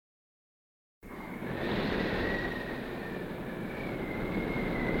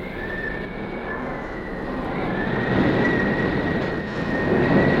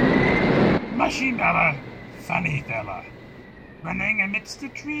fella, funny fella, running amidst the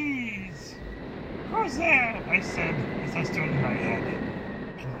trees. Who's there? I said as I stood in my head,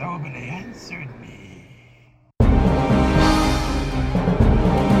 and nobody answered me.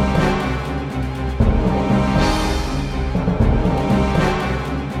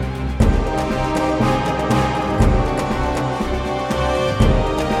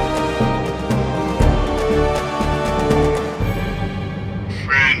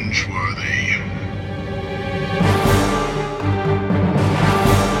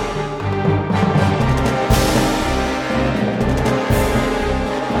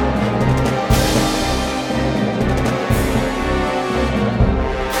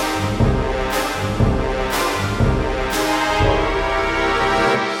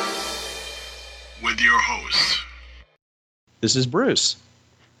 This is Bruce.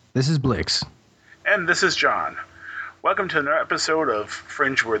 This is Blix. And this is John. Welcome to another episode of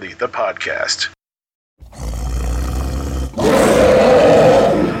Fringeworthy, the podcast.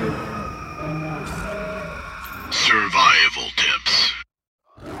 Survival tips.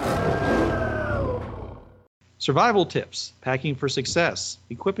 Survival tips, packing for success,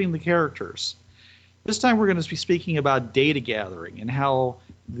 equipping the characters. This time we're going to be speaking about data gathering and how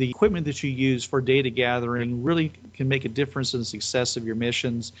the equipment that you use for data gathering really can make a difference in the success of your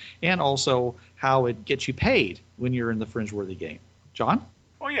missions, and also how it gets you paid when you're in the Fringeworthy game. John?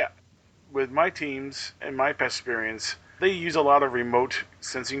 Oh yeah. With my teams and my past experience, they use a lot of remote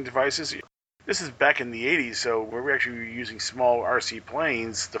sensing devices. This is back in the 80s, so we were actually using small RC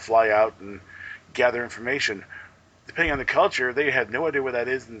planes to fly out and gather information. Depending on the culture, they had no idea where that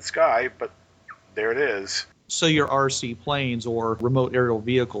is in the sky, but there it is. So your RC planes or remote aerial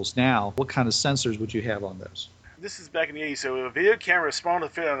vehicles now, what kind of sensors would you have on those? This is back in the 80s, so a video camera small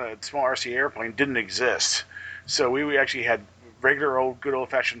enough to fit on a small RC airplane didn't exist. So we actually had regular good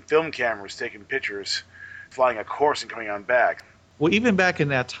old-fashioned film cameras taking pictures, flying a course and coming on back. Well, even back in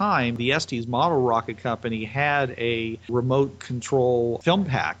that time, the Estes Model Rocket Company had a remote control film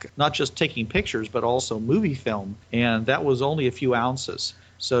pack, not just taking pictures, but also movie film, and that was only a few ounces.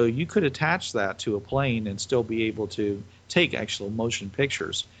 So you could attach that to a plane and still be able to take actual motion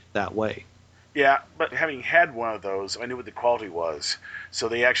pictures that way. Yeah, but having had one of those, I knew what the quality was. So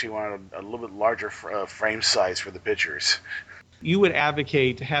they actually wanted a little bit larger frame size for the pictures. You would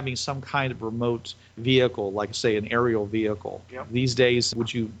advocate having some kind of remote vehicle, like, say, an aerial vehicle. Yep. These days,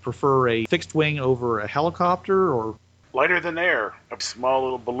 would you prefer a fixed wing over a helicopter, or lighter than air, a small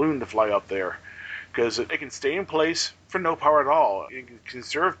little balloon to fly up there? Because it can stay in place for no power at all. It can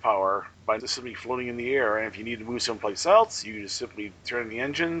conserve power by just simply floating in the air. And if you need to move someplace else, you just simply turn the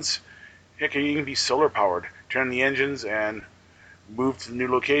engines. It can even be solar powered. Turn the engines and move to the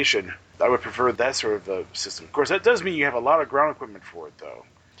new location. I would prefer that sort of a system. Of course, that does mean you have a lot of ground equipment for it, though.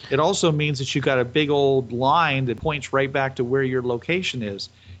 It also means that you've got a big old line that points right back to where your location is.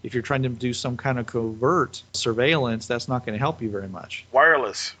 If you're trying to do some kind of covert surveillance, that's not going to help you very much.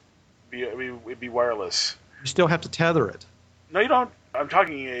 Wireless. It'd be wireless. You still have to tether it. No, you don't. I'm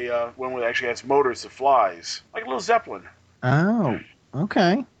talking one that actually has motors that flies, like a little Zeppelin. Oh,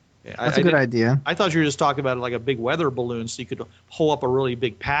 okay. Yeah, That's a good idea. I thought you were just talking about it like a big weather balloon, so you could pull up a really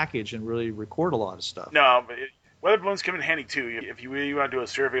big package and really record a lot of stuff. No, but weather balloons come in handy too. If you really want to do a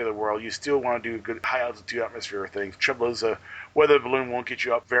survey of the world, you still want to do a good high altitude atmosphere thing. Trouble is, a weather balloon won't get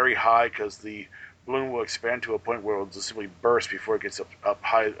you up very high because the balloon will expand to a point where it will just simply burst before it gets up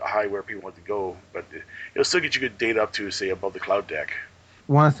high where people want to go. But it'll still get you good data up to, say, above the cloud deck.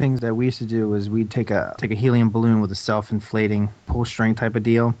 One of the things that we used to do was we'd take a helium balloon with a self-inflating pull string type of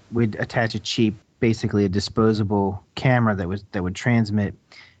deal. We'd attach a cheap, basically a disposable camera that would transmit,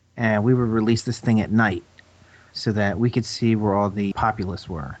 and we would release this thing at night so that we could see where all the populace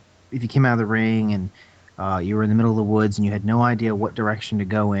were. If you came out of the ring and you were in the middle of the woods and you had no idea what direction to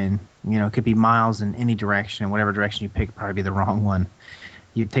go in, it could be miles in any direction, and whatever direction you pick would probably be the wrong one.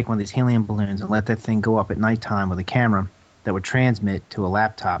 You'd take one of these helium balloons and let that thing go up at nighttime with a camera that would transmit to a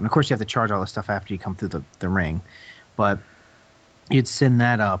laptop. And of course you have to charge all this stuff after you come through the ring. But you'd send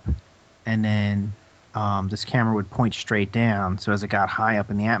that up, and then this camera would point straight down, so as it got high up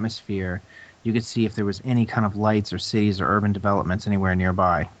in the atmosphere, you could see if there was any kind of lights or cities or urban developments anywhere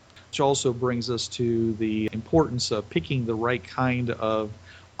nearby. Which also brings us to the importance of picking the right kind of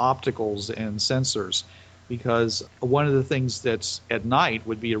opticals and sensors, because one of the things that's at night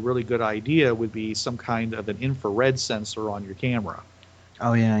would be a really good idea would be some kind of an infrared sensor on your camera.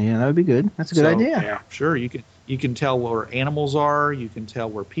 Oh yeah, that would be good. That's a good idea. Yeah. Sure, you can tell where animals are, you can tell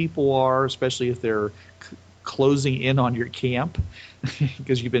where people are, especially if they're closing in on your camp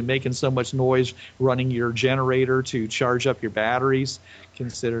because you've been making so much noise running your generator to charge up your batteries,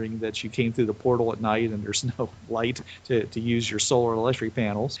 considering that you came through the portal at night and there's no light to use your solar electric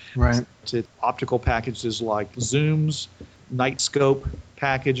panels. Right. To optical packages like zooms, night scope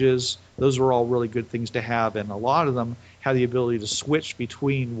packages, those are all really good things to have, and a lot of them have the ability to switch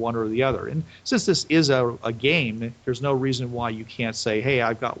between one or the other. And since this is a game, there's no reason why you can't say, hey,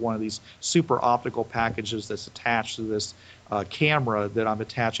 I've got one of these super optical packages that's attached to this camera that I'm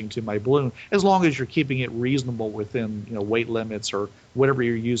attaching to my balloon, as long as you're keeping it reasonable within weight limits or whatever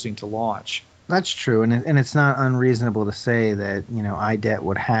you're using to launch. That's true, and it's not unreasonable to say that IDET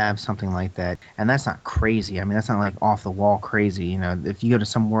would have something like that, and that's not crazy. I mean, that's not like off the wall crazy. If you go to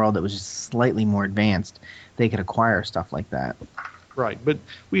some world that was just slightly more advanced, they could acquire stuff like that. Right, but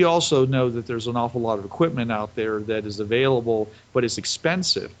we also know that there's an awful lot of equipment out there that is available, but it's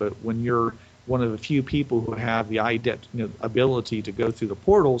expensive. But when you're one of the few people who have the IDET ability to go through the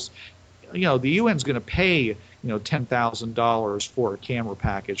portals, the UN's going to pay $10,000 for a camera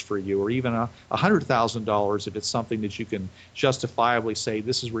package for you, or even $100,000 if it's something that you can justifiably say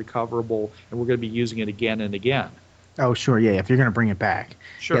this is recoverable and we're going to be using it again and again. Oh, sure, yeah. If you're going to bring it back,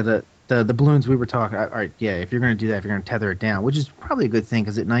 sure. Yeah, the balloons we were talking. All right, yeah. If you're going to do that, if you're going to tether it down, which is probably a good thing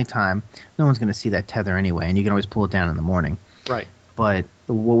because at nighttime, no one's going to see that tether anyway, and you can always pull it down in the morning. Right. But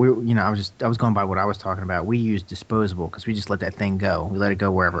I was going by what I was talking about. We used disposable because we just let that thing go. We let it go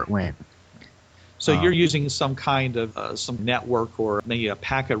wherever it went. So you're using some kind of some network or maybe a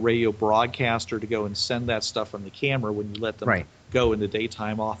packet radio broadcaster to go and send that stuff from the camera when you let them go in the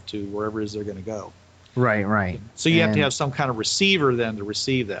daytime off to wherever it is they're going to go. Right. So you have to have some kind of receiver then to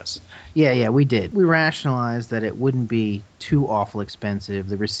receive this. Yeah, we did. We rationalized that it wouldn't be too awful expensive.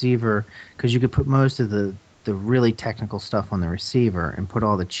 The receiver, because you could put most of the really technical stuff on the receiver and put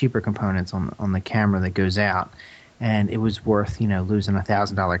all the cheaper components on the camera that goes out. And it was worth, losing a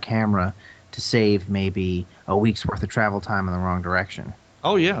 $1,000 camera to save maybe a week's worth of travel time in the wrong direction.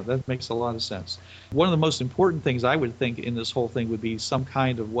 Oh, yeah, that makes a lot of sense. One of the most important things I would think in this whole thing would be some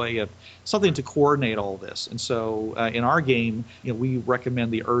kind of way of something to coordinate all this. And so in our game, we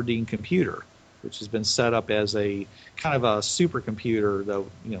recommend the Erdene computer, which has been set up as a kind of a supercomputer, though,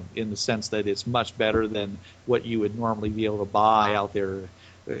 in the sense that it's much better than what you would normally be able to buy out there.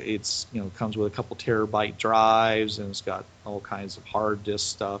 It's, comes with a couple terabyte drives, and it's got all kinds of hard disk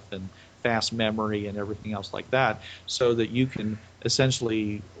stuff and fast memory and everything else like that, so that you can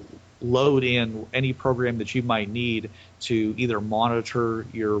essentially load in any program that you might need to either monitor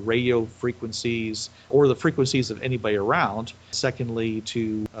your radio frequencies or the frequencies of anybody around. Secondly,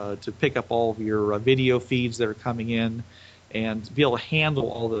 to pick up all of your video feeds that are coming in and be able to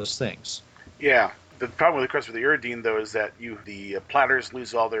handle all those things. Yeah. The problem, of course, with the Erdene, though, is that the platters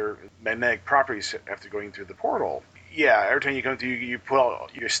lose all their magnetic properties after going through the portal. Yeah, every time you come through, you put out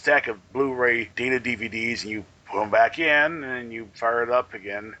your stack of Blu-ray data DVDs, and you put them back in, and you fire it up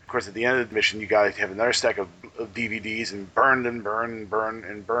again. Of course, at the end of the mission, you got to have another stack of DVDs and burn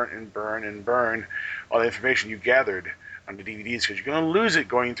all the information you gathered on the DVDs, because you're going to lose it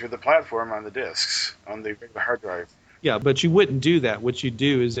going through the platform on the discs, on the hard drive. Yeah, but you wouldn't do that. What you'd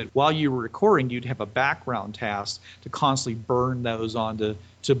do is that while you were recording, you'd have a background task to constantly burn those onto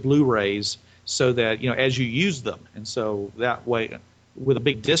Blu-rays, so that as you use them, and so that way with a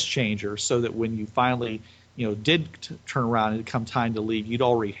big disc changer, so that when you finally did turn around and come time to leave, you'd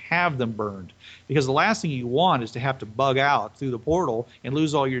already have them burned, because the last thing you want is to have to bug out through the portal and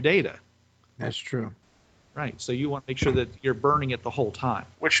lose all your data. That's true. Right, so you want to make sure that you're burning it the whole time.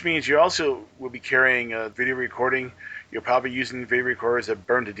 Which means you also will be carrying a video recording. You're probably using video recorders that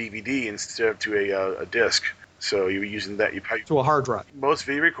burn to DVD instead of to a disc. So you're using that. To a hard drive. Most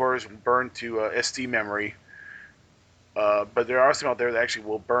video recorders will burn to SD memory, but there are some out there that actually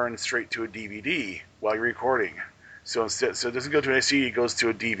will burn straight to a DVD while you're recording. So it doesn't go to an SD; it goes to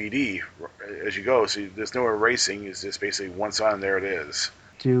a DVD as you go. So there's no erasing. It's just basically once on, there it is.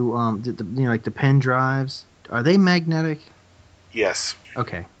 Like the pen drives, are they magnetic? Yes.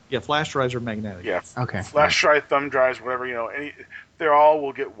 Okay. Yeah, flash drives are magnetic. Yeah. Okay. Flash drive, thumb drives, whatever, they all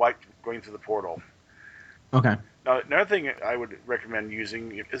will get wiped going through the portal. Okay. Now, another thing I would recommend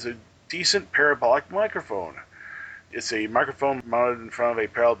using is a decent parabolic microphone. It's a microphone mounted in front of a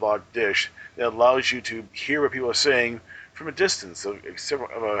parabolic dish that allows you to hear what people are saying from a distance of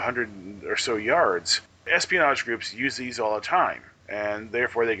 100 or so yards. Espionage groups use these all the time, and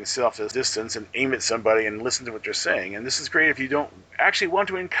therefore they can sit off this distance and aim at somebody and listen to what they're saying. And this is great if you don't actually want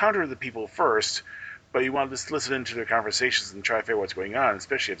to encounter the people first, but you want to just listen into their conversations and try to figure out what's going on,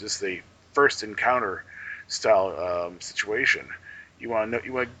 especially if this is a first encounter style situation. You want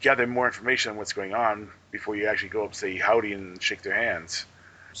to gather more information on what's going on before you actually go up, say howdy, and shake their hands.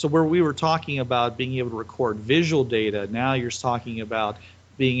 So where we were talking about being able to record visual data, now you're talking about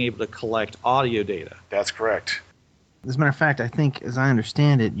being able to collect audio data. That's correct. As a matter of fact, I think, as I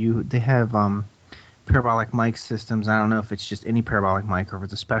understand it, they have parabolic mic systems. I don't know if it's just any parabolic mic or if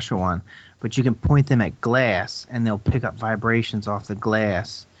it's a special one, but you can point them at glass and they'll pick up vibrations off the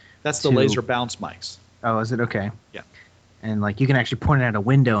glass. That's the laser bounce mics. Oh, is it? Okay. Yeah. And like you can actually point it at a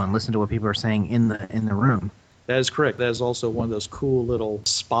window and listen to what people are saying in the room. That is correct. That is also one of those cool little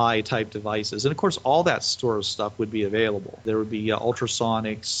spy type devices. And of course, all that sort of stuff would be available. There would be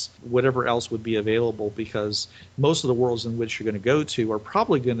ultrasonics, whatever else would be available, because most of the worlds in which you're going to go to are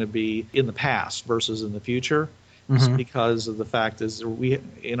probably going to be in the past versus in the future. Mm-hmm. Because of the fact is we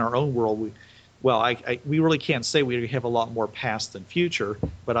in our own world, we really can't say we have a lot more past than future,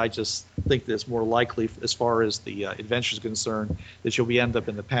 but I just think that it's more likely as far as the adventure is concerned that you'll end up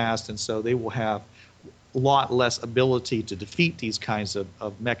in the past, and so they will have a lot less ability to defeat these kinds of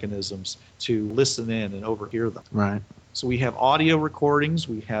mechanisms to listen in and overhear them. Right. So we have audio recordings,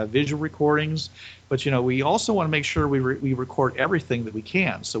 we have visual recordings, but we also want to make sure we record everything that we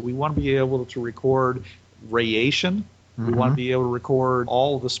can. So we want to be able to record radiation. We want to be able to record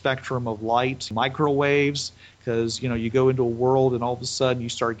all the spectrum of light, microwaves, because you go into a world and all of a sudden you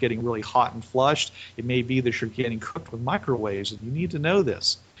start getting really hot and flushed. It may be that you're getting cooked with microwaves, and you need to know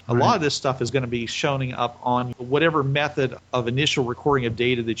this. A lot of this stuff is going to be showing up on whatever method of initial recording of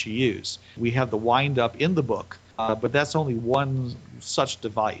data that you use. We have the wind-up in the book, but that's only one such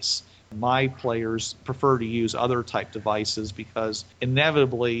device. My players prefer to use other type devices because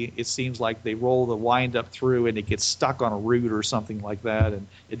inevitably it seems like they roll the wind-up through and it gets stuck on a root or something like that, and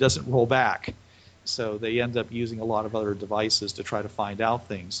it doesn't roll back. So they end up using a lot of other devices to try to find out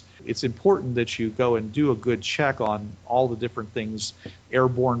things. It's important that you go and do a good check on all the different things,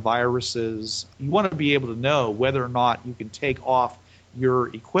 airborne viruses. You want to be able to know whether or not you can take off your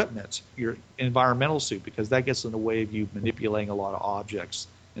equipment, your environmental suit, because that gets in the way of you manipulating a lot of objects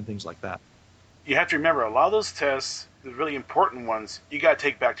and things like that. You have to remember, a lot of those tests, the really important ones, you got to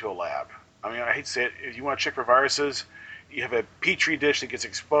take back to a lab. I mean, I hate to say it, if you want to check for viruses, you have a petri dish that gets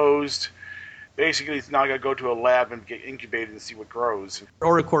exposed. Basically, it's now got to go to a lab and get incubated and see what grows.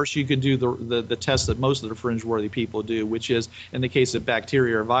 Or, of course, you can do the test that most of the fringe-worthy people do, which is, in the case of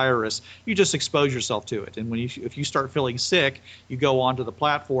bacteria or virus, you just expose yourself to it. And if you start feeling sick, you go onto the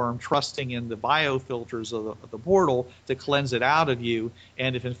platform trusting in the biofilters of the portal to cleanse it out of you.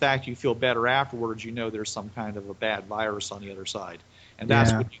 And if, in fact, you feel better afterwards, there's some kind of a bad virus on the other side. And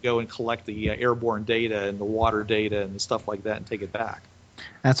that's when you go and collect the airborne data and the water data and the stuff like that and take it back.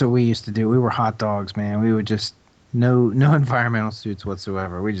 That's what we used to do. We were hot dogs, man. We would just no environmental suits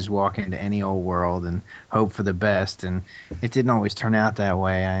whatsoever. We just walk into any old world and hope for the best. And it didn't always turn out that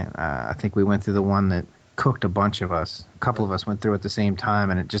way. I think we went through the one that cooked a bunch of us. A couple of us went through at the same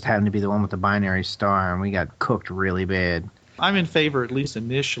time, and it just happened to be the one with the binary star, and we got cooked really bad. I'm in favor, at least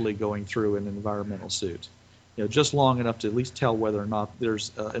initially, going through an environmental suit. Just long enough to at least tell whether or not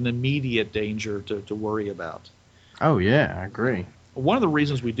there's an immediate danger to worry about. Oh, yeah, I agree. One of the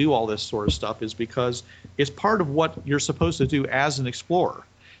reasons we do all this sort of stuff is because it's part of what you're supposed to do as an explorer.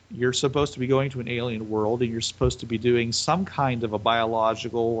 You're supposed to be going to an alien world, and you're supposed to be doing some kind of a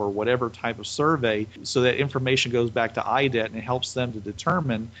biological or whatever type of survey so that information goes back to IDET and it helps them to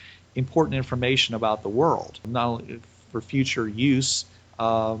determine important information about the world, not only for future use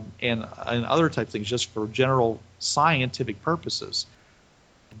and other type of things, just for general scientific purposes.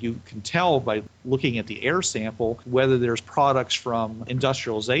 You can tell by looking at the air sample whether there's products from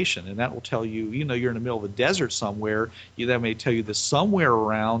industrialization, and that will tell you, you're in the middle of a desert somewhere. That may tell you that somewhere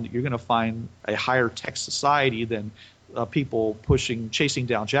around you're going to find a higher tech society than people chasing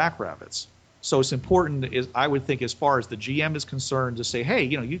down jackrabbits. So it's important, I would think, as far as the GM is concerned, to say, hey,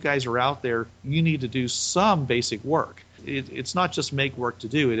 you guys are out there. You need to do some basic work. It's not just make work to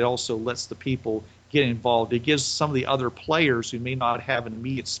do. It also lets the people get involved. It gives some of the other players who may not have an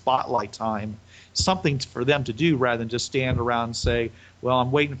immediate spotlight time something for them to do rather than just stand around and say, well, I'm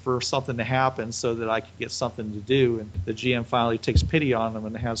waiting for something to happen so that I can get something to do. And the GM finally takes pity on them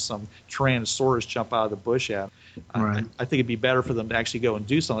and has some Tyrannosaurus jump out of the bush at them. Right. I think it'd be better for them to actually go and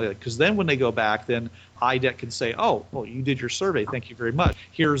do something like that, because then when they go back, then IDET can say, oh, well, you did your survey. Thank you very much.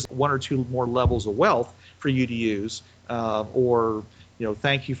 Here's one or two more levels of wealth for you to use, or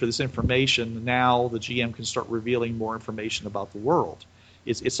thank you for this information. Now the GM can start revealing more information about the world.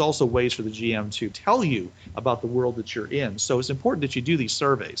 It's also ways for the GM to tell you about the world that you're in. So it's important that you do these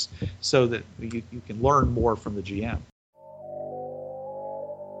surveys so that you can learn more from the GM.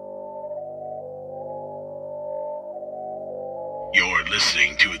 Your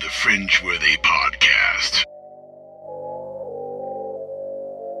Fringeworthy Podcast.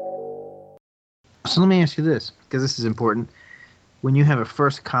 So let me ask you this, because this is important. When you have a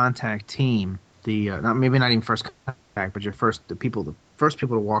first contact team, maybe not even first contact, but the first people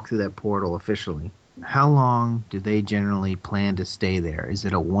to walk through that portal officially, how long do they generally plan to stay there? Is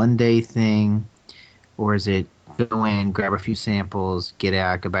it a one-day thing, or is it go in, grab a few samples, get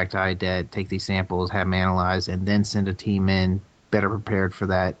out, go back to IDET, take these samples, have them analyzed, and then send a team in better prepared for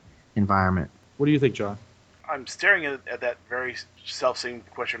that environment? What do you think, John? I'm staring at that very self-same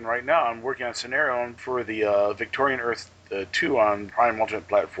question right now. I'm working on a scenario for the Victorian Earth 2 on Prime Ultimate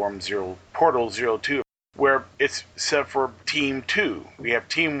Platform Portal 02, where it's set for Team 2. We have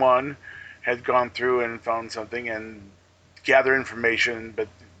Team 1 had gone through and found something and gathered information, but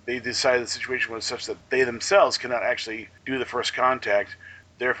they decided the situation was such that they themselves cannot actually do the first contact.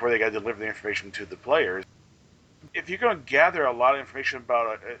 Therefore, they got to deliver the information to the players. If you're going to gather a lot of information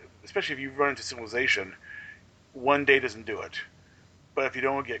about it, especially if you run into civilization, one day doesn't do it. But if you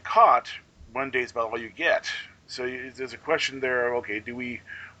don't get caught, one day is about all you get. So there's a question there, okay, do we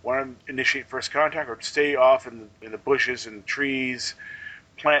want to initiate first contact or stay off in the bushes and trees,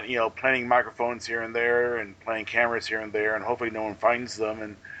 planting microphones here and there and planting cameras here and there, and hopefully no one finds them,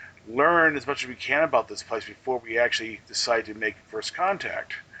 and learn as much as we can about this place before we actually decide to make first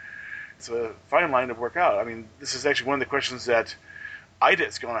contact? It's a fine line to work out. I mean, this is actually one of the questions that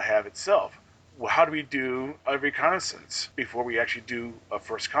IDET's going to have itself. Well, how do we do a reconnaissance before we actually do a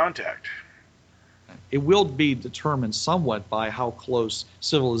first contact? It will be determined somewhat by how close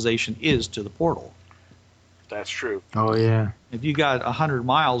civilization is to the portal. That's true. Oh, yeah. If you got 100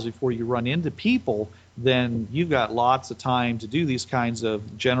 miles before you run into people, then you've got lots of time to do these kinds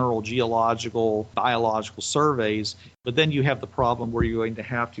of general geological, biological surveys. But then you have the problem where you're going to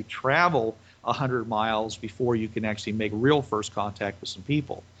have to travel 100 miles before you can actually make real first contact with some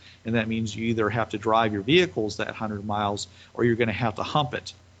people. And that means you either have to drive your vehicles that 100 miles or you're going to have to hump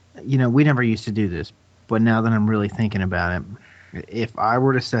it. You know, we never used to do this, but now that I'm really thinking about it, if I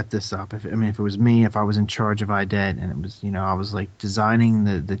were to set this up, if it was me, if I was in charge of IDET and it was, I was like designing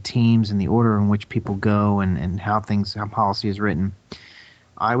the teams and the order in which people go and how policy is written,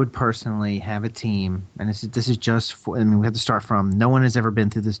 I would personally have a team, and this is just for, we have to start from, no one has ever been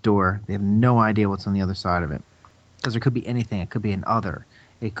through this door. They have no idea what's on the other side of it. Because there could be anything. It could be an other.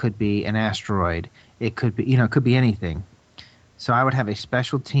 It could be an asteroid. It could be, it could be anything. So I would have a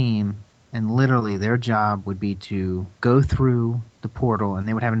special team, and literally their job would be to go through the portal, and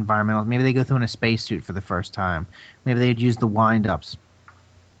they would have environmental. Maybe they go through in a spacesuit for the first time. Maybe they'd use the wind-ups,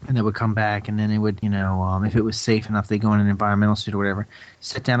 and they would come back, and then they would, if it was safe enough, they go in an environmental suit or whatever,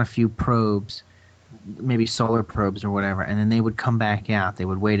 set down a few probes, maybe solar probes or whatever, and then they would come back out. They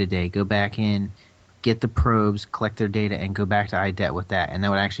would wait a day, go back in, get the probes, collect their data, and go back to IDET with that. And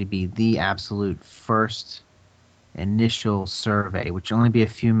that would actually be the absolute first initial survey, which would only be a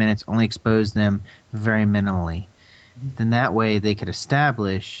few minutes, only expose them very minimally. Then that way they could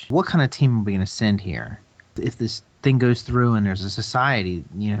establish what kind of team are we going to send here. If this thing goes through and there's a society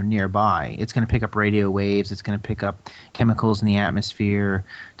nearby, it's going to pick up radio waves, it's going to pick up chemicals in the atmosphere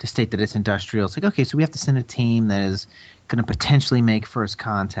to state that it's industrial. It's like, okay, so we have to send a team that is going to potentially make first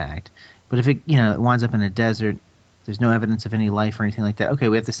contact. But if it winds up in a desert, there's no evidence of any life or anything like that. Okay,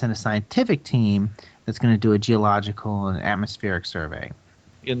 we have to send a scientific team that's going to do a geological and atmospheric survey.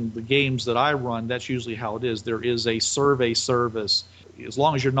 In the games that I run, that's usually how it is. There is a survey service. As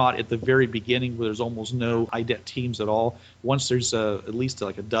long as you're not at the very beginning where there's almost no IDET teams at all, once there's at least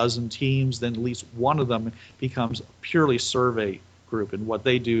like a dozen teams, then at least one of them becomes purely survey group. And what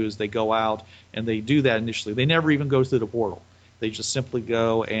they do is they go out and they do that initially. They never even go through the portal. They just simply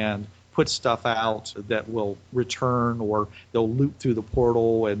go and put stuff out that will return, or they'll loop through the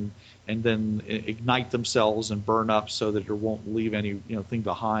portal and then ignite themselves and burn up so that it won't leave any thing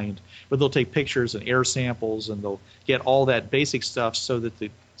behind. But they'll take pictures and air samples, and they'll get all that basic stuff so that the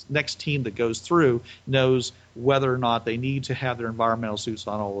next team that goes through knows whether or not they need to have their environmental suits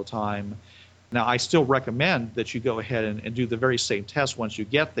on all the time. Now, I still recommend that you go ahead and do the very same test once you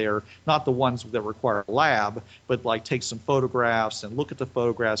get there, not the ones that require a lab, but like take some photographs and look at the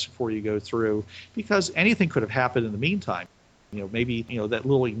photographs before you go through, because anything could have happened in the meantime. Maybe that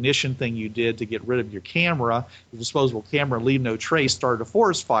little ignition thing you did to get rid of your camera, the disposable camera, leave no trace, started a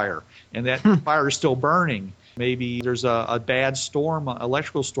forest fire, and that fire is still burning. Maybe there's a bad storm,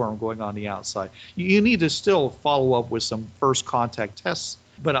 electrical storm going on the outside. You need to still follow up with some first contact tests.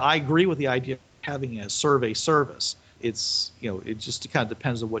 But I agree with the idea of having a survey service. It's, it just kind of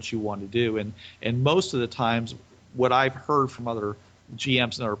depends on what you want to do. And most of the times, what I've heard from other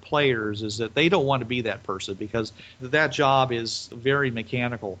GMs and other players is that they don't want to be that person because that job is very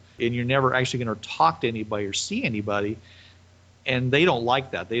mechanical and you're never actually going to talk to anybody or see anybody. And they don't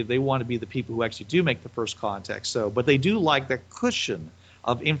like that. They want to be the people who actually do make the first contact. So, but they do like that cushion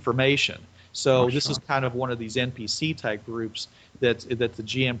of information. So this is kind of one of these NPC type groups that the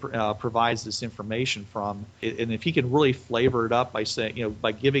GM provides this information from. And if he can really flavor it up by saying,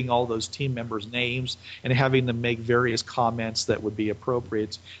 by giving all those team members names and having them make various comments that would be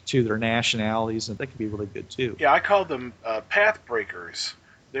appropriate to their nationalities, and that could be really good too. Yeah, I call them path breakers.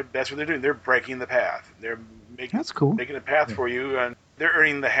 That's what they're doing. They're breaking the path. They're That's cool. making a path for you, and they're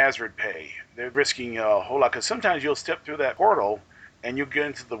earning the hazard pay. They're risking a whole lot because sometimes you'll step through that portal and you get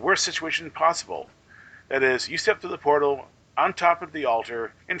into the worst situation possible. That is, you step through the portal on top of the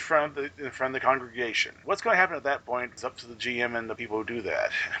altar in front of the congregation. What's going to happen at that point is up to the GM and the people who do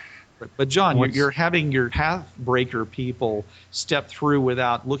that. But John, you're having your path breaker people step through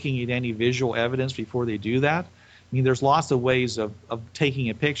without looking at any visual evidence before they do that. I mean, there's lots of ways of taking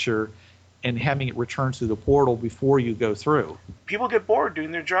a picture and having it return to the portal before you go through. People get bored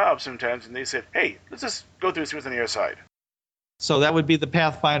doing their job sometimes, and they say, hey, let's just go through and see what's on the other side. So that would be the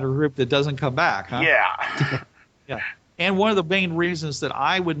Pathfinder group that doesn't come back, huh? Yeah. Yeah. And one of the main reasons that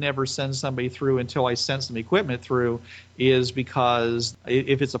I would never send somebody through until I send some equipment through is because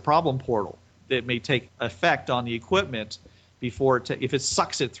if it's a problem portal, it may take effect on the equipment before if it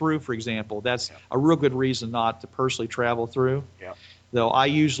sucks it through, for example. That's a real good reason not to personally travel through. Yeah. Though I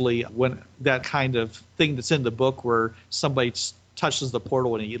usually, when that kind of thing that's in the book where somebody touches the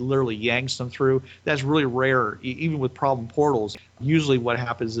portal and he literally yanks them through, that's really rare. Even with problem portals, usually what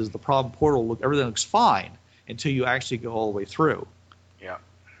happens is the problem portal, everything looks fine until you actually go all the way through. Yeah.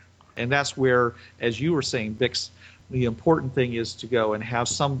 And that's where, as you were saying, Bix, the important thing is to go and have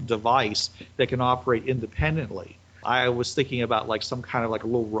some device that can operate independently. I was thinking about like some kind of like a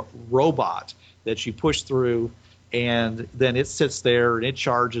little robot that you push through, and then it sits there and it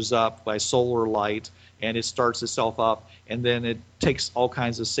charges up by solar light and it starts itself up, and then it takes all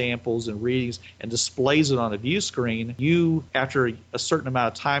kinds of samples and readings and displays it on a view screen. You, after a certain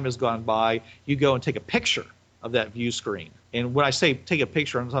amount of time has gone by, you go and take a picture of that view screen. And when I say take a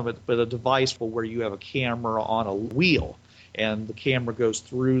picture, I'm talking about a device where you have a camera on a wheel, and the camera goes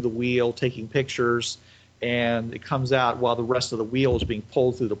through the wheel taking pictures, and it comes out while the rest of the wheel is being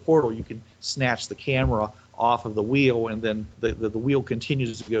pulled through the portal. You can snatch the camera off of the wheel, and then the wheel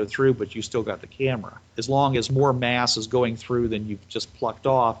continues to go through, but you still got the camera. As long as more mass is going through than you've just plucked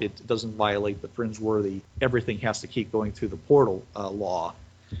off, it doesn't violate the fringeworthy, everything has to keep going through the portal law.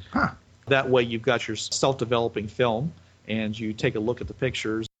 Huh. That way you've got your self-developing film, and you take a look at the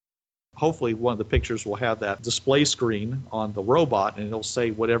pictures. Hopefully one of the pictures will have that display screen on the robot, and it'll say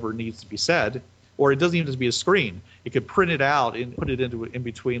whatever needs to be said. Or it doesn't even have to be a screen. It could print it out and put it in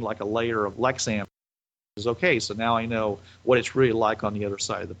between like a layer of Lexam. Okay, so now I know what it's really like on the other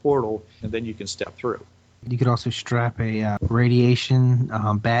side of the portal, and then you can step through. You could also strap a radiation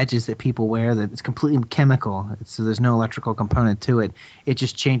badges that people wear that it's completely chemical, so there's no electrical component to it. It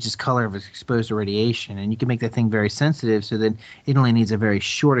just changes color if it's exposed to radiation, and you can make that thing very sensitive so that it only needs a very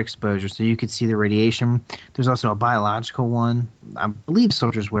short exposure, so you could see the radiation. There's also a biological one. I believe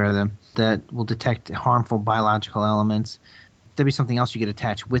soldiers wear them that will detect harmful biological elements. There'd be something else you could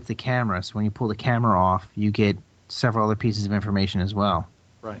attach with the camera, so when you pull the camera off, you get several other pieces of information as well.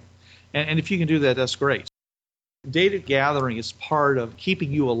 Right. And if you can do that, that's great. Data gathering is part of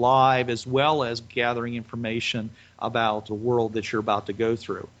keeping you alive as well as gathering information about the world that you're about to go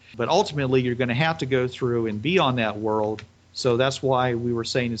through. But ultimately, you're going to have to go through and be on that world. So that's why we were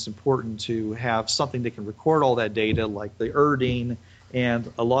saying it's important to have something that can record all that data, like the Erdine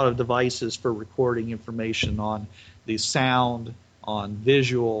and a lot of devices for recording information on the sound, on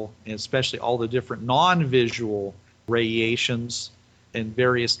visual, and especially all the different non-visual radiations and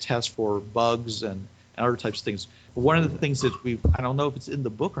various tests for bugs and other types of things. One of the things that I don't know if it's in the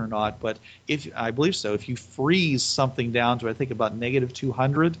book or not, but I believe so, if you freeze something down to, I think, about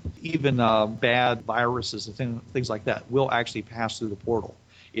 -200, even bad viruses and things like that will actually pass through the portal.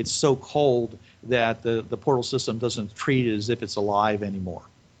 It's so cold that the portal system doesn't treat it as if it's alive anymore.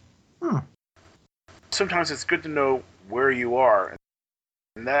 Sometimes it's good to know where you are,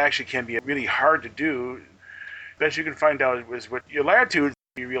 and that actually can be really hard to do. Best you can find out is what your latitude.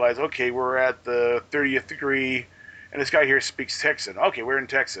 You realize, okay, we're at the 30th degree, and this guy here speaks Texan. Okay, we're in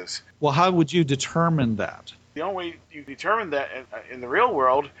Texas. Well, how would you determine that? The only way you determine that in the real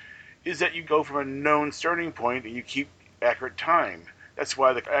world is that you go from a known starting point and you keep accurate time. That's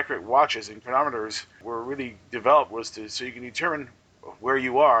why the accurate watches and chronometers were really developed, so you can determine where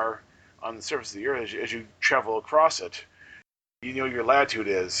you are on the surface of the Earth as you travel across it. You know your latitude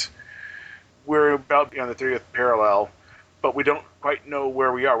is. We're about on the 30th parallel, but we don't quite know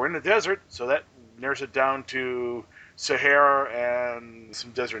where we are. We're in the desert, so that narrows it down to Sahara and some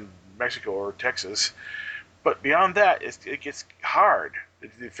desert in Mexico or Texas. But beyond that, it gets hard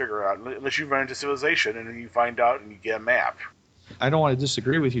to figure out, unless you run into civilization and then you find out and you get a map. I don't want to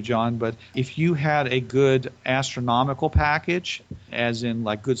disagree with you, John, but if you had a good astronomical package, as in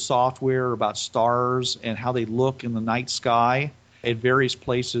like good software about stars and how they look in the night sky at various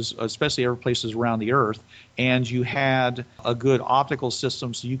places, especially other places around the Earth, and you had a good optical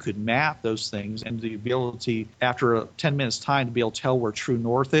system so you could map those things and the ability, after 10 minutes time, to be able to tell where true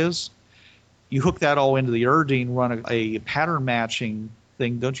north is, you hook that all into the Erdene, run a pattern matching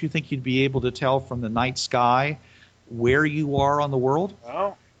thing, don't you think you'd be able to tell from the night sky where you are on the world?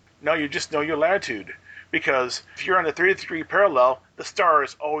 No, you just know your latitude. Because if you're on the 30th degree parallel, the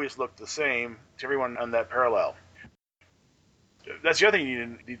stars always look the same to everyone on that parallel. That's the other thing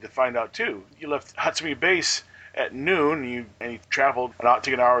you need to find out, too. You left Hudson Bay Base at noon, and you traveled took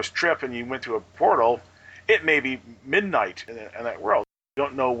an hour's trip, and you went to a portal. It may be midnight in that world. You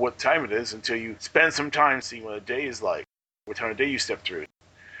don't know what time it is until you spend some time seeing what a day is like, what time of day you step through.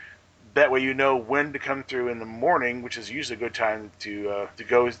 That way you know when to come through in the morning, which is usually a good time to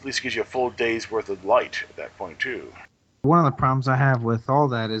go. At least gives you a full day's worth of light at that point, too. One of the problems I have with all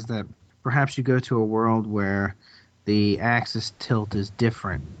that is that perhaps you go to a world where the axis tilt is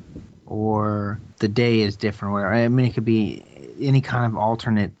different or the day is different. I mean, it could be any kind of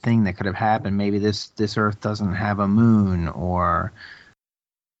alternate thing that could have happened. Maybe this Earth doesn't have a moon, or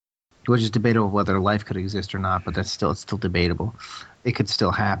which is debatable whether life could exist or not, but it's still debatable. It could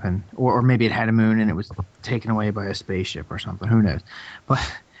still happen. Or maybe it had a moon and it was taken away by a spaceship or something. Who knows? But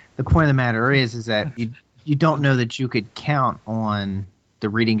the point of the matter is that you don't know that you could count on the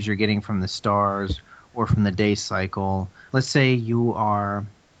readings you're getting from the stars or from the day cycle. Let's say you are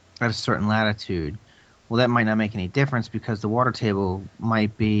at a certain latitude. Well, that might not make any difference because the water table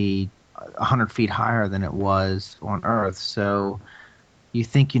might be 100 feet higher than it was on Earth. So you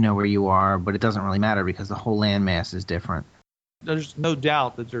think you know where you are, but it doesn't really matter because the whole landmass is different. There's no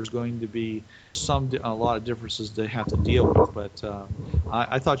doubt that there's going to be a lot of differences to have to deal with, but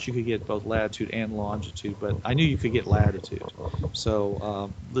I thought you could get both latitude and longitude, but I knew you could get latitude.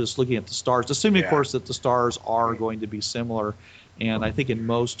 So just looking at the stars, assuming, of course, that the stars are going to be similar, and I think in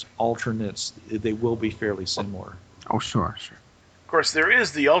most alternates they will be fairly similar. Oh, sure. Of course, there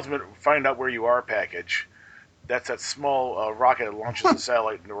is the ultimate find out where you are package. That's that small rocket that launches a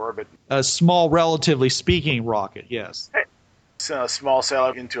satellite into orbit. A small, relatively speaking, rocket, yes. Send a small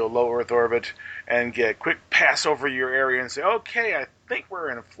satellite into a low Earth orbit and get a quick pass over your area and say, okay, I think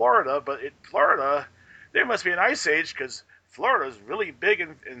we're in Florida, but in Florida, there must be an ice age because Florida's really big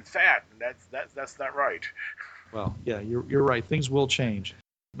and fat, and that's not right. Well, yeah, you're right. Things will change.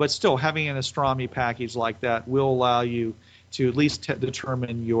 But still, having an astronomy package like that will allow you to at least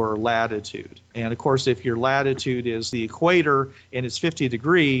determine your latitude. And, of course, if your latitude is the equator and it's 50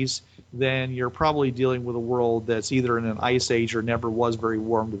 degrees, then you're probably dealing with a world that's either in an ice age or never was very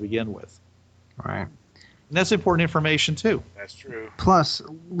warm to begin with. Right. And that's important information, too. That's true. Plus,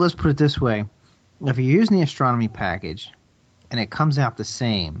 let's put it this way. If you're using the astronomy package and it comes out the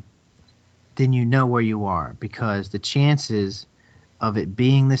same, then you know where you are because the chances of it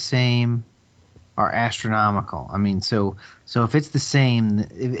being the same are astronomical. I mean, so if it's the same,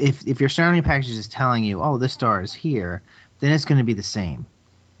 if your astronomy package is telling you, oh, this star is here, then it's going to be the same.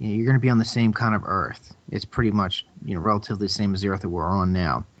 You're going to be on the same kind of Earth. It's pretty much, relatively the same as the Earth that we're on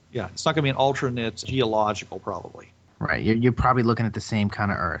now. Yeah, it's not going to be an alternate geological, probably. Right. You're probably looking at the same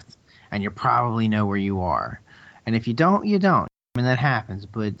kind of Earth, and you probably know where you are. And if you don't, you don't. I mean, that happens.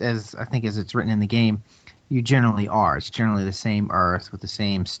 But as it's written in the game, you generally are. It's generally the same Earth with the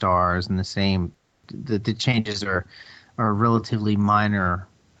same stars and the same. The changes are relatively minor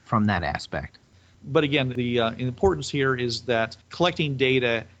from that aspect. But again, the importance here is that collecting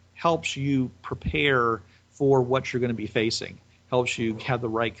data helps you prepare for what you're going to be facing, helps you have the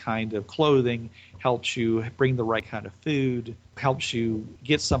right kind of clothing, helps you bring the right kind of food, helps you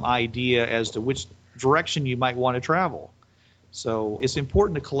get some idea as to which direction you might want to travel. So it's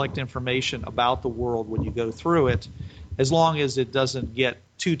important to collect information about the world when you go through it, as long as it doesn't get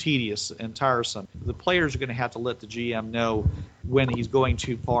too tedious and tiresome. The players are going to have to let the GM know when he's going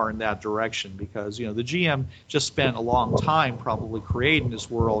too far in that direction because, the GM just spent a long time probably creating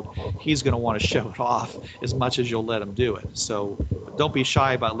this world. He's going to want to show it off as much as you'll let him do it. So don't be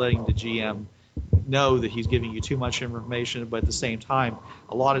shy about letting the GM know that he's giving you too much information, but at the same time,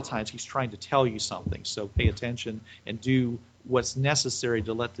 a lot of times he's trying to tell you something. So pay attention and do what's necessary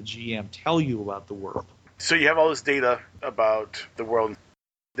to let the GM tell you about the world. So you have all this data about the world.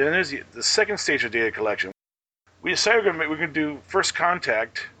 Then there's the second stage of data collection. We decided we're going to do first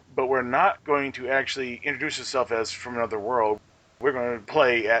contact, but we're not going to actually introduce ourselves as from another world. We're going to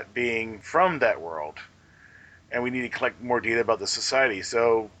play at being from that world. And we need to collect more data about the society.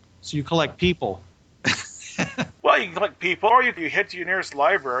 So you collect people. Well, you can collect people, or you head to your nearest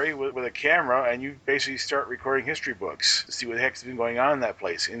library with a camera, and you basically start recording history books to see what the heck's been going on in that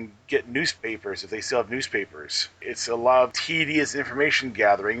place, and get newspapers if they still have newspapers. It's a lot of tedious information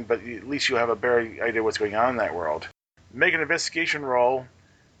gathering, but at least you'll have a better idea what's going on in that world. Make an investigation roll.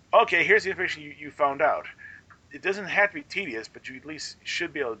 Okay, here's the information you found out. It doesn't have to be tedious, but you at least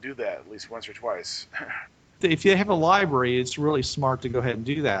should be able to do that at least once or twice. If you have a library, it's really smart to go ahead and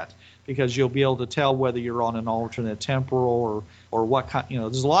do that, because you'll be able to tell whether you're on an alternate temporal or what kind.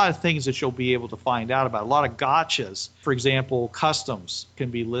 There's a lot of things that you'll be able to find out about. A lot of gotchas. For example, customs can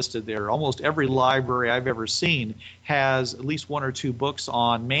be listed there. Almost every library I've ever seen has at least one or two books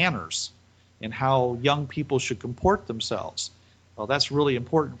on manners and how young people should comport themselves. Well, that's really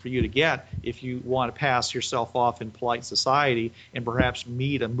important for you to get if you want to pass yourself off in polite society and perhaps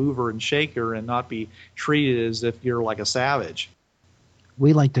meet a mover and shaker and not be treated as if you're like a savage.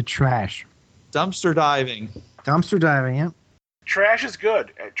 We like to trash. Dumpster diving. Dumpster diving, yeah. Trash is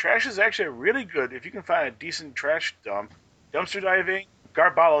good. Trash is actually really good if you can find a decent trash dump. Dumpster diving,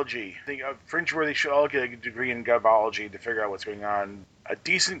 garbology. I think Fringeworthy should all get a degree in garbology to figure out what's going on. A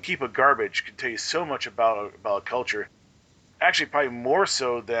decent heap of garbage can tell you so much about a culture. Actually, probably more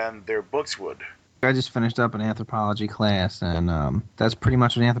so than their books would. I just finished up an anthropology class, and that's pretty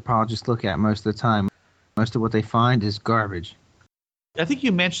much what anthropologists look at most of the time. Most of what they find is garbage. I think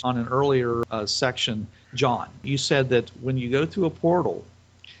you mentioned on an earlier section, John, you said that when you go through a portal,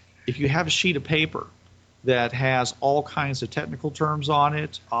 if you have a sheet of paper that has all kinds of technical terms on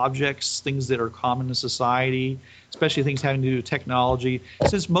it, objects, things that are common in society, especially things having to do with technology,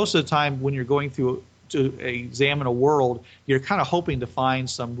 since most of the time when you're going through to examine a world, you're kind of hoping to find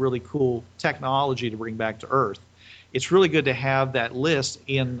some really cool technology to bring back to Earth. It's really good to have that list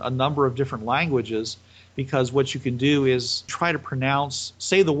in a number of different languages, because what you can do is try to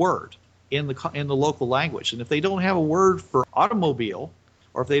say the word in the local language. And if they don't have a word for automobile,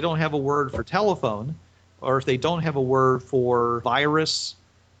 or if they don't have a word for telephone, or if they don't have a word for virus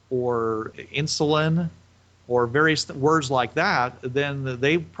or insulin, or various words like that, then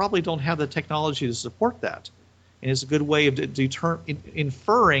they probably don't have the technology to support that. And it's a good way of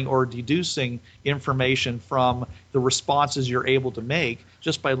inferring or deducing information from the responses you're able to make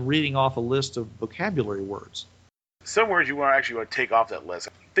just by reading off a list of vocabulary words. Some words you want to take off that list.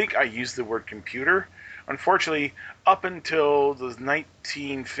 I think I used the word computer. Unfortunately, up until the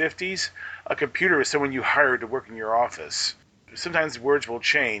 1950s, a computer is someone you hired to work in your office. Sometimes words will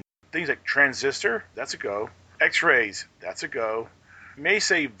change. Things like transistor, that's a go. X-rays, that's a go. You may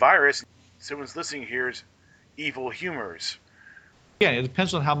say virus. Someone's listening here's evil humors. Yeah, it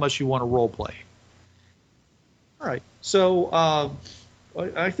depends on how much you want to role play. All right, so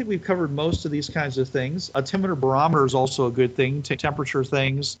I think we've covered most of these kinds of things. Altimeter barometer is also a good thing, temperature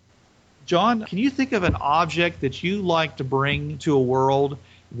things. John, can you think of an object that you like to bring to a world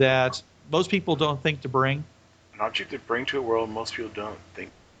that most people don't think to bring? An object to bring to a world most people don't think.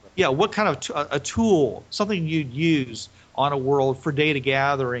 Yeah, what kind of a tool, something you'd use on a world for data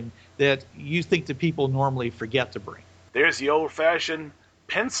gathering that you think that people normally forget to bring? There's the old-fashioned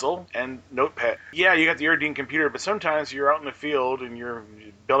pencil and notepad. Yeah, you got the Erdene computer, but sometimes you're out in the field and you're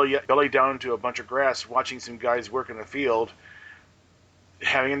belly down into a bunch of grass watching some guys work in the field.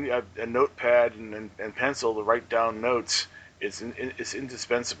 Having a notepad and pencil to write down notes is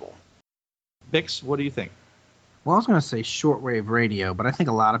indispensable. Bix, what do you think? Well, I was going to say shortwave radio, but I think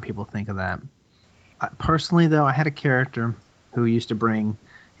a lot of people think of that. Personally, though, I had a character who used to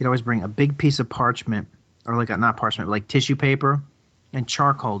he'd always bring a big piece of parchment, or not parchment, but like tissue paper and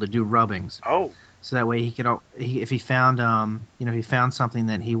charcoal to do rubbings. Oh. So that way if he found, he found something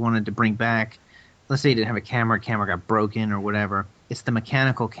that he wanted to bring back, let's say he didn't have a camera got broken or whatever, it's the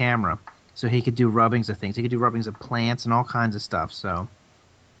mechanical camera. So he could do rubbings of things. He could do rubbings of plants and all kinds of stuff. So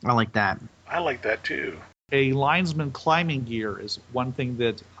I like that. I like that too. A linesman climbing gear is one thing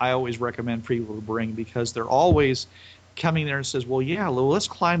that I always recommend people to bring, because they're always coming there and says, let's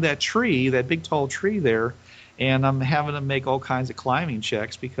climb that tree, that big tall tree there. And I'm having them make all kinds of climbing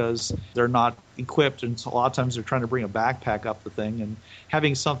checks because they're not equipped. And so a lot of times they're trying to bring a backpack up the thing. And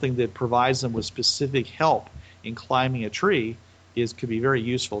having something that provides them with specific help in climbing a tree could be very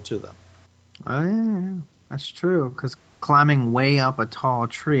useful to them. Oh, yeah, that's true. Because climbing way up a tall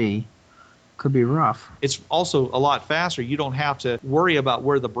tree Could be rough. It's also a lot faster. You don't have to worry about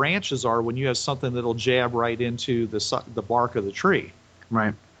where the branches are when you have something that'll jab right into the bark of the tree.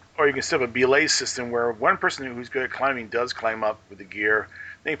 Right. Or you can set up a belay system where one person who's good at climbing does climb up with the gear.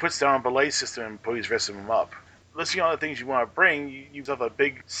 Then he puts down a belay system and pulls the rest of them up. Listing all the things you want to bring, you have a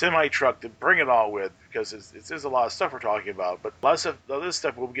big semi-truck to bring it all with, because there's a lot of stuff we're talking about. But a lot of this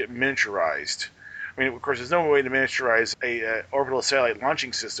stuff will get miniaturized. I mean, of course, there's no way to miniaturize a orbital satellite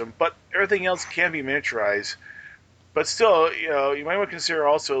launching system, but everything else can be miniaturized. But still, you might want to consider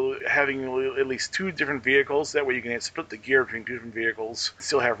also having at least 2 different vehicles. That way you can split the gear between 2 different vehicles,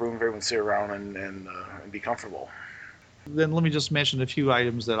 still have room for everyone to sit around and be comfortable. Then let me just mention a few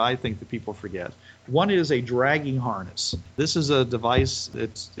items that I think that people forget. One is a dragging harness. This is a device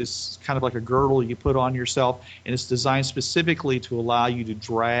it's kind of like a girdle you put on yourself, and it's designed specifically to allow you to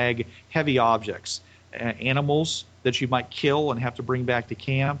drag heavy objects, animals that you might kill and have to bring back to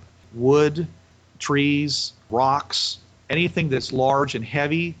camp, wood, trees, rocks, anything that's large and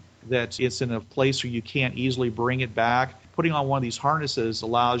heavy that it's in a place where you can't easily bring it back. Putting on one of these harnesses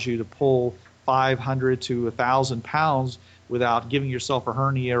allows you to pull 500 to 1,000 pounds without giving yourself a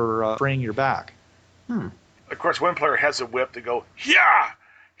hernia or straining your back. Of course, one player has a whip to go, yeah,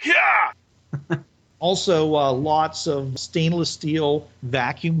 yeah. Also, lots of stainless steel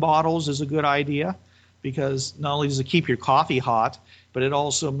vacuum bottles is a good idea, because not only does it keep your coffee hot, but it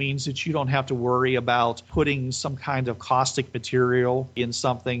also means that you don't have to worry about putting some kind of caustic material in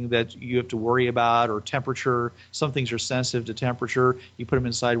something that you have to worry about, or temperature. Some things are sensitive to temperature. You put them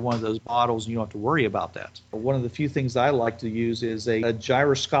inside one of those bottles and you don't have to worry about that. One of the few things I like to use is a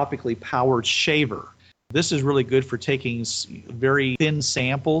gyroscopically powered shaver. This is really good for taking very thin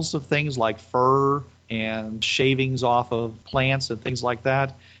samples of things like fur and shavings off of plants and things like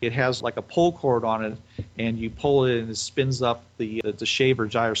that. It has like a pull cord on it, and you pull it and it spins up the shaver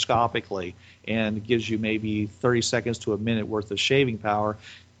gyroscopically and gives you maybe 30 seconds to a minute worth of shaving power.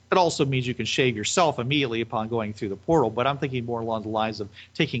 It also means you can shave yourself immediately upon going through the portal, but I'm thinking more along the lines of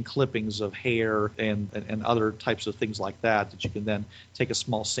taking clippings of hair and other types of things like that you can then take a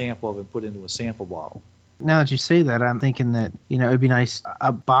small sample of and put into a sample bottle. Now that you say that, I'm thinking that, it'd be nice.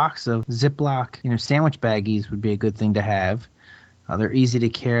 A box of Ziploc, sandwich baggies would be a good thing to have. They're easy to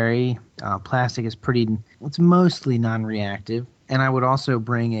carry. Plastic is it's mostly non-reactive. And I would also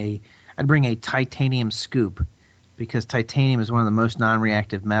bring a titanium scoop, because titanium is one of the most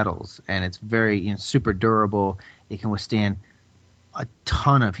non-reactive metals, and it's very, super durable. It can withstand a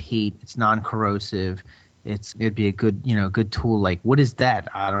ton of heat. It's non-corrosive. It'd be a good, good tool. Like, what is that?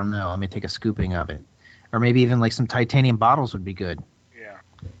 I don't know. Let me take a scooping of it. Or maybe even like some titanium bottles would be good. Yeah.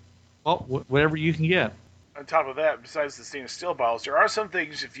 Well, whatever you can get. On top of that, besides the stainless steel bottles, there are some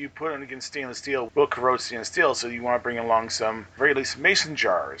things, if you put it against stainless steel, will corrode stainless steel, so you want to bring along some, very least, mason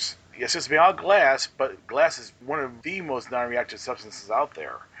jars. Yes, it's all glass, but glass is one of the most non-reactive substances out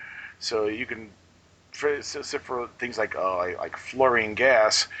there. So you can, for things like fluorine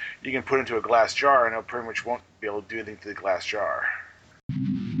gas, you can put into a glass jar, and it pretty much won't be able to do anything to the glass jar.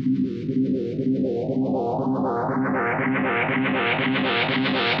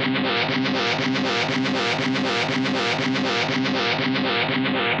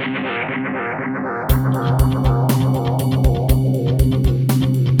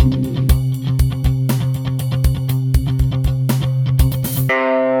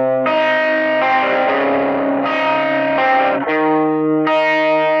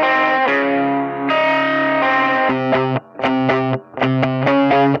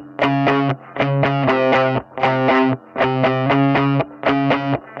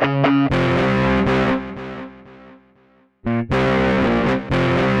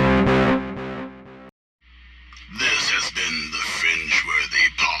 This has been the Fringeworthy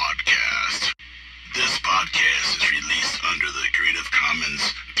Podcast. This podcast is released under the Creative Commons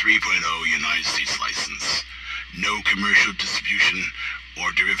 3.0 United States license. No commercial distribution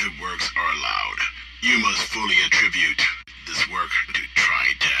or derivative works are allowed. You must fully attribute this work to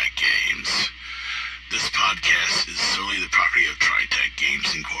TriTac Games. This podcast is solely the property of TriTac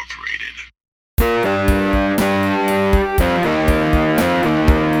Games Incorporated.